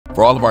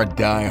For all of our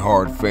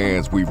die-hard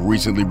fans, we've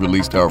recently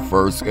released our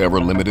first ever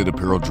limited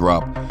apparel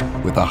drop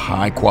with a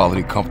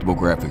high-quality, comfortable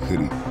graphic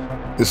hoodie.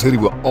 This hoodie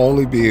will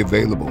only be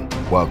available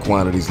while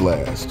quantities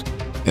last,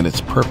 and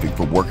it's perfect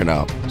for working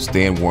out,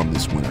 staying warm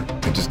this winter,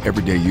 and just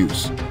everyday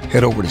use.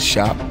 Head over to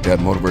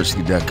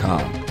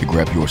shop.motiversity.com to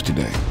grab yours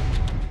today.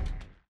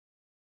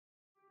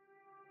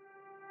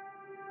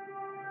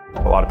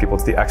 A lot of people,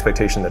 it's the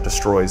expectation that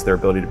destroys their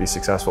ability to be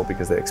successful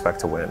because they expect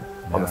to win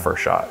on the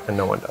first shot, and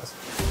no one does.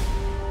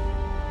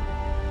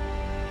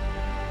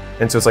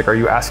 And so it's like, are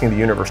you asking the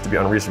universe to be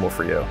unreasonable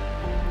for you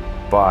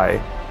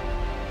by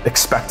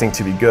expecting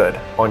to be good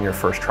on your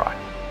first try?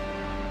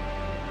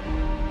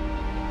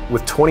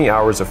 With 20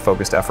 hours of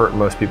focused effort,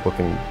 most people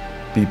can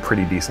be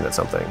pretty decent at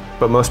something,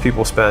 but most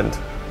people spend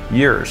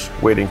years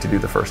waiting to do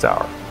the first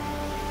hour.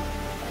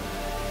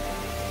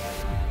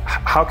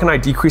 How can I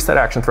decrease that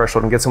action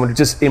threshold and get someone to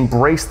just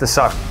embrace the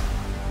suck?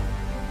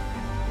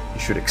 You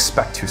should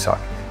expect to suck,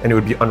 and it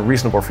would be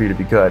unreasonable for you to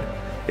be good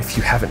if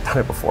you haven't done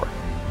it before.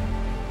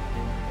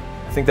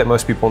 I think that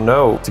most people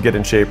know to get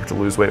in shape or to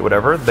lose weight,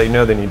 whatever, they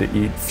know they need to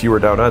eat fewer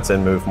donuts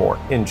and move more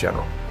in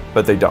general,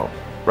 but they don't,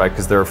 right?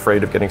 Because they're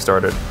afraid of getting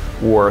started,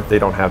 or they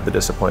don't have the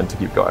discipline to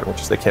keep going,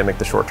 which is they can't make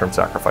the short-term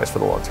sacrifice for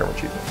the long-term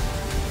achievement.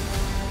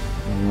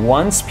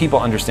 Once people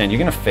understand you're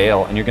going to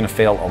fail, and you're going to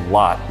fail a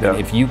lot, and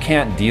if you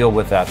can't deal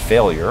with that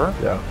failure,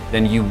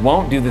 then you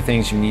won't do the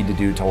things you need to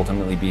do to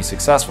ultimately be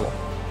successful.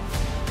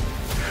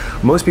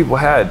 Most people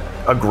had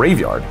a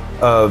graveyard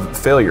of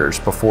failures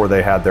before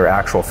they had their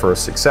actual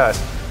first success.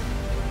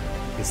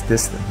 Is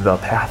this the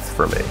path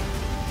for me?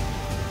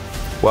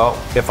 Well,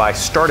 if I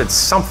started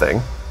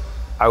something,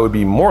 I would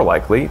be more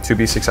likely to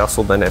be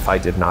successful than if I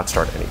did not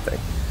start anything.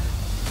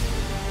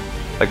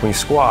 Like when you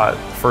squat,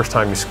 the first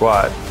time you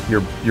squat,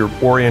 you're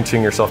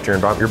orienting yourself to your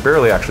environment. You're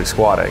barely actually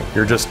squatting.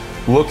 You're just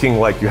looking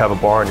like you have a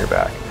bar on your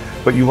back.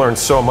 But you learn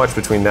so much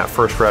between that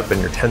first rep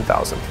and your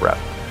 10,000th rep.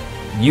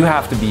 You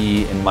have to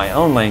be, in my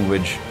own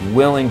language,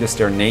 willing to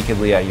stare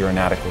nakedly at your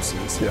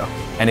inadequacies.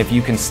 And if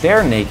you can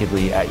stare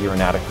nakedly at your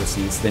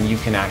inadequacies, then you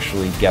can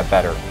actually get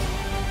better.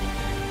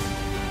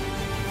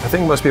 I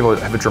think most people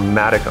have a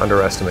dramatic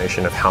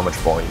underestimation of how much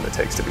volume it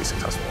takes to be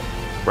successful,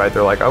 right?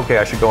 They're like, okay,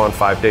 I should go on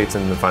 5 dates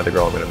and then find the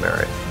girl I'm gonna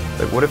marry.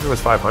 Like, what if it was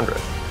 500?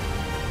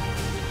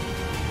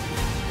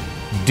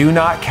 Do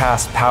not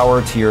cast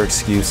power to your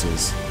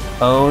excuses.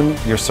 Own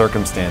your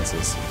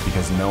circumstances,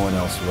 because no one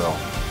else will.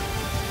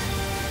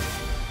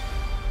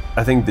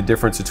 I think the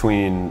difference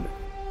between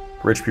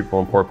rich people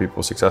and poor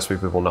people, successful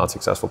people, not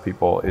successful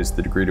people, is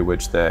the degree to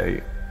which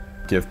they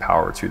give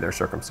power to their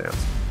circumstance.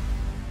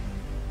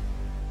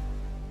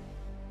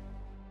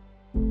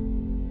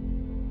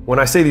 When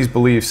I say these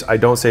beliefs, I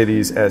don't say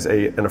these as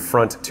an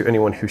affront to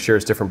anyone who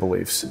shares different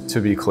beliefs,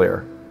 to be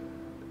clear.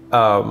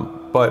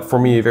 But for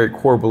me, a very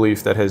core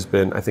belief that has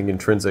been, I think,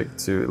 intrinsic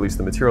to at least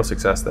the material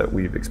success that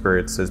we've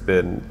experienced has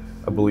been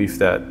a belief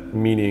that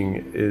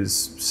meaning is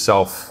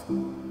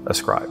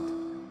self-ascribed.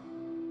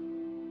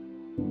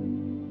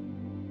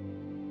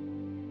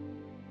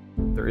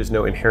 There is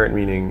no inherent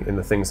meaning in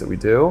the things that we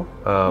do,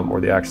 or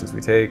the actions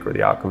we take, or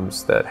the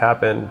outcomes that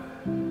happen,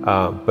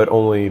 but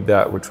only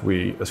that which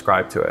we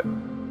ascribe to it.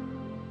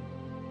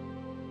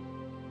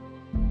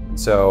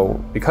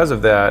 So because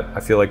of that, I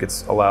feel like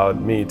it's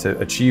allowed me to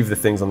achieve the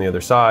things on the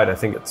other side. I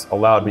think it's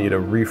allowed me to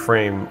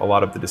reframe a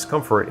lot of the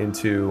discomfort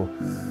into,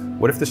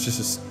 what if this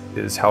just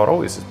is how it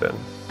always has been?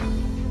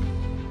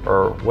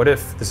 Or what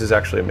if this is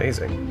actually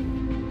amazing?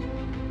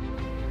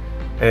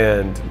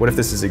 And what if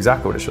this is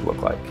exactly what it should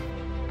look like?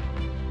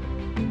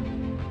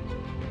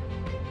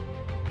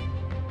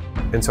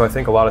 And so I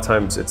think a lot of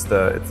times it's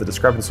the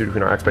discrepancy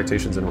between our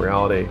expectations and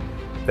reality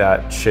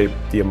that shape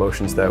the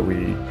emotions that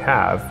we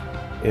have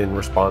in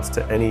response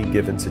to any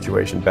given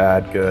situation,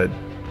 bad, good,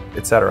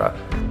 etc.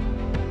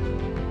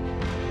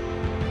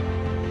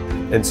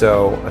 And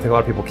so I think a lot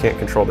of people can't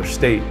control their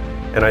state,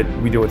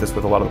 and we deal with this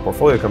with a lot of the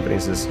portfolio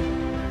companies is,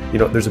 you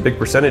know, there's a big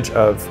percentage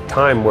of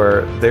time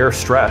where they're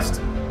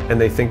stressed and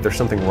they think there's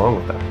something wrong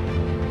with that.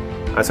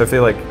 And so I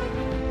feel like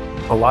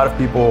a lot of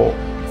people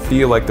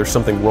feel like there's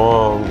something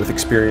wrong with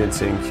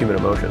experiencing human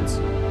emotions.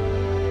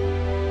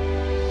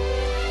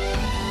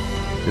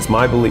 It's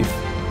my belief,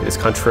 it is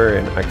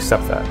contrarian, I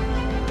accept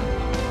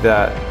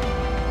that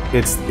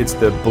it's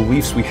the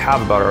beliefs we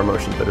have about our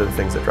emotions that are the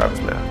things that drive us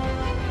mad.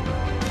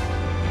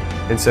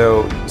 And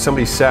so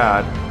somebody's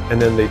sad, and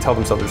then they tell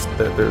themselves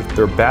that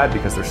they're bad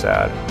because they're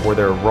sad, or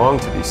they're wrong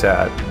to be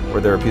sad, or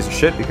they're a piece of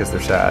shit because they're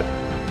sad,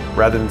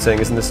 rather than saying,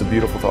 isn't this a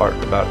beautiful thought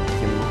about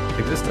human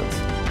existence?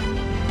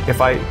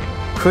 If I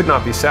could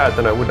not be sad,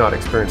 then I would not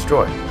experience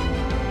joy.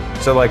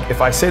 So like,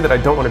 if I say that I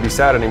don't want to be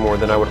sad anymore,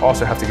 then I would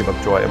also have to give up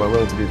joy. Am I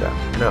willing to do that?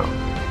 No.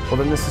 Well,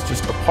 then this is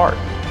just a part.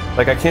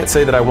 Like, I can't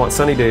say that I want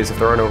sunny days if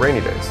there are no rainy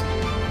days.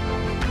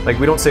 Like,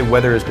 we don't say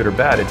weather is good or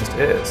bad, it just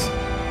is.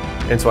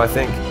 And so I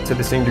think to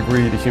the same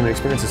degree, the human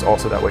experience is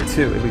also that way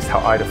too, at least how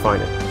I define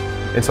it.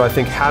 And so I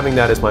think having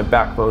that as my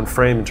backbone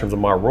frame in terms of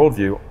my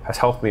worldview has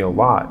helped me a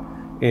lot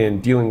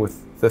in dealing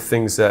with the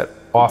things that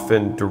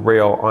often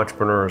derail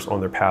entrepreneurs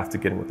on their path to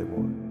getting what they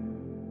want.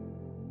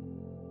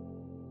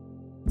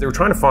 They were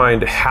trying to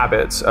find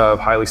habits of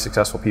highly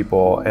successful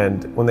people,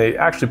 and when they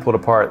actually pulled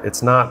apart,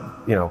 it's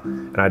not,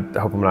 and I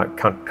hope I'm not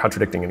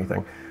contradicting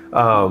anything,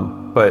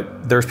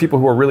 but there's people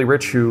who are really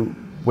rich who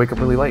wake up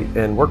really late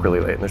and work really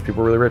late, and there's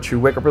people really rich who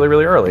wake up really,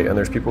 really early, and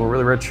there's people who are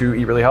really rich who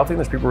eat really healthy, and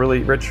there's people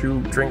really rich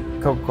who drink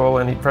Coca-Cola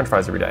and eat French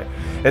fries every day.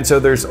 And so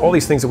there's all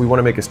these things that we want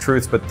to make as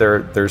truths, but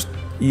there's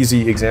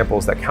easy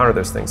examples that counter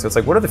those things. So it's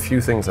like, what are the few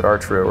things that are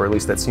true, or at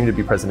least that seem to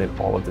be present in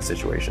all of the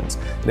situations?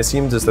 And it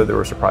seems as though there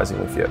were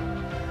surprisingly few.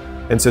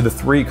 And so the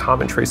three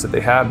common traits that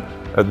they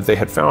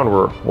had found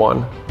were,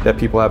 one, that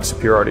people have a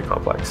superiority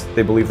complex.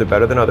 They believe they're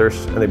better than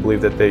others, and they believe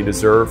that they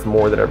deserve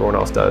more than everyone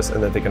else does,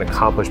 and that they can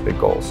accomplish big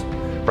goals.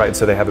 Right,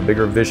 so they have a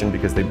bigger vision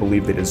because they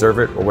believe they deserve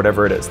it, or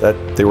whatever it is, that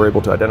they were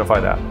able to identify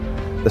that.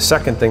 The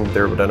second thing that they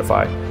were able to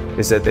identify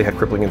is that they had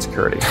crippling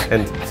insecurity,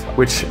 and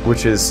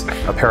which is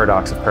a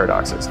paradox of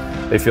paradoxes.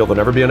 They feel they'll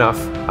never be enough,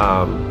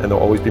 and they'll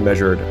always be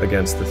measured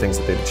against the things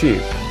that they've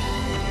achieved.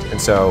 And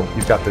so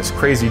you've got this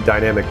crazy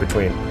dynamic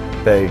between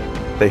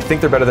they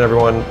think they're better than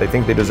everyone, they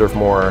think they deserve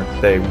more,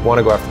 they want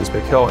to go after this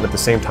big hill, and at the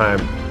same time,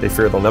 they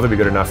fear they'll never be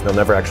good enough, and they'll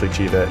never actually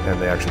achieve it,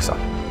 and they actually suck.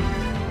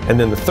 And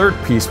then the third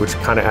piece, which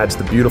kind of adds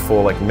the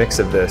beautiful mix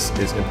of this,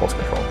 is impulse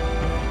control.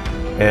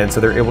 And so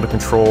they're able to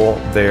control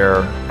their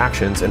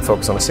actions and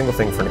focus on a single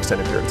thing for an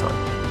extended period of time.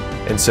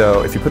 And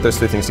so if you put those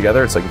three things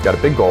together, it's like you've got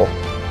a big goal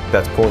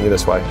that's pulling you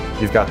this way.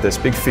 You've got this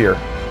big fear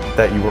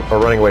that you are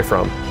running away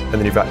from, and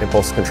then you've got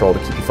impulse control to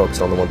keep you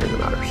focused on the one thing that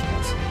matters.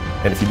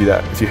 And if you do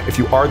that, if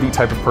you are the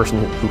type of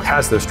person who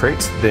has those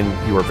traits, then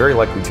you are very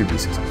likely to be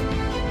successful.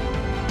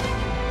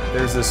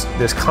 There's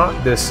this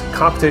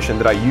competition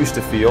that I used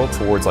to feel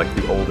towards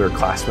the older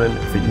classmen.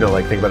 If you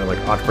think about it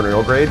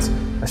entrepreneurial grades,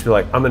 I just feel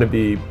like I'm going to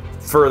be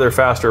further,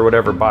 faster, or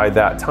whatever by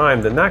that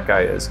time than that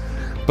guy is.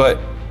 But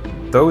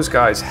those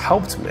guys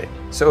helped me.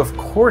 So of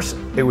course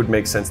it would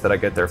make sense that I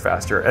get there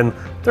faster. And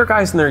they're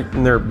guys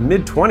in their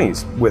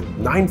mid-20s with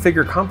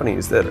 9-figure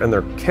companies and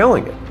they're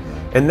killing it.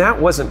 And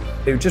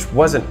it just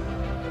wasn't,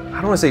 I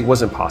don't want to say it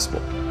wasn't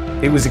possible.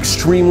 It was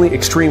extremely,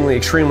 extremely,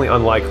 extremely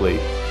unlikely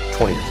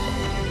 20 years ago.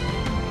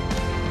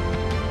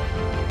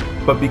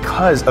 But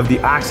because of the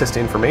access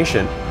to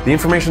information, the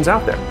information's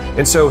out there.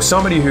 And so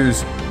somebody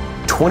who's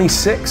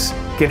 26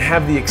 can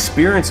have the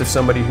experience of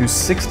somebody who's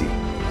 60.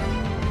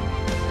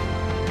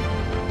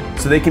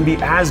 So they can be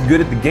as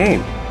good at the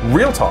game,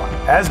 real talk,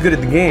 as good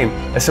at the game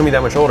as somebody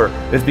that much older.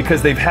 It's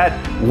because they've had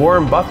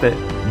Warren Buffett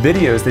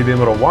videos they've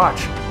been able to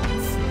watch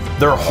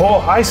their whole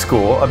high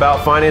school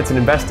about finance and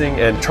investing,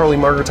 and Charlie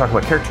Munger talking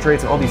about character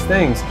traits and all these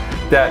things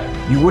that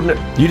you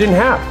didn't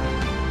have.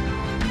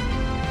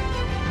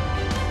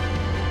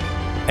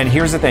 And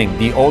here's the thing,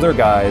 the older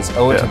guys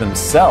owe it to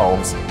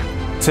themselves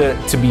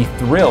to be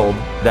thrilled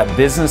that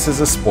business is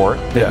a sport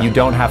that you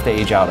don't have to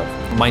age out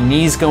of. My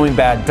knee's going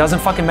bad, doesn't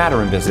fucking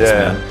matter in business,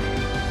 man.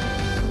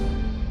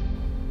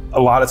 A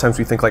lot of times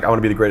we think I want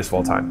to be the greatest of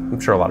all time. I'm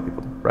sure a lot of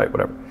people do, right?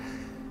 Whatever.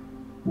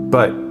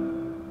 But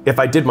if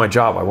I did my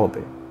job, I won't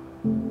be.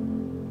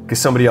 Because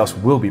somebody else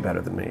will be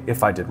better than me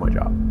if I did my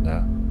job.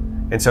 Yeah.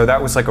 And so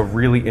that was a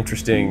really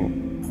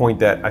interesting point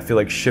that I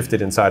feel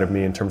shifted inside of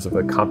me in terms of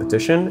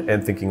competition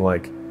and thinking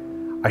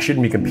I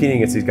shouldn't be competing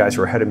against these guys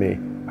who are ahead of me.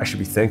 I should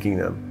be thanking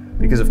them,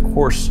 because of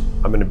course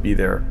I'm going to be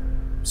there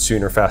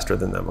sooner, faster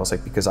than them. I was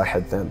because I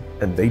had them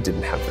and they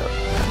didn't have them.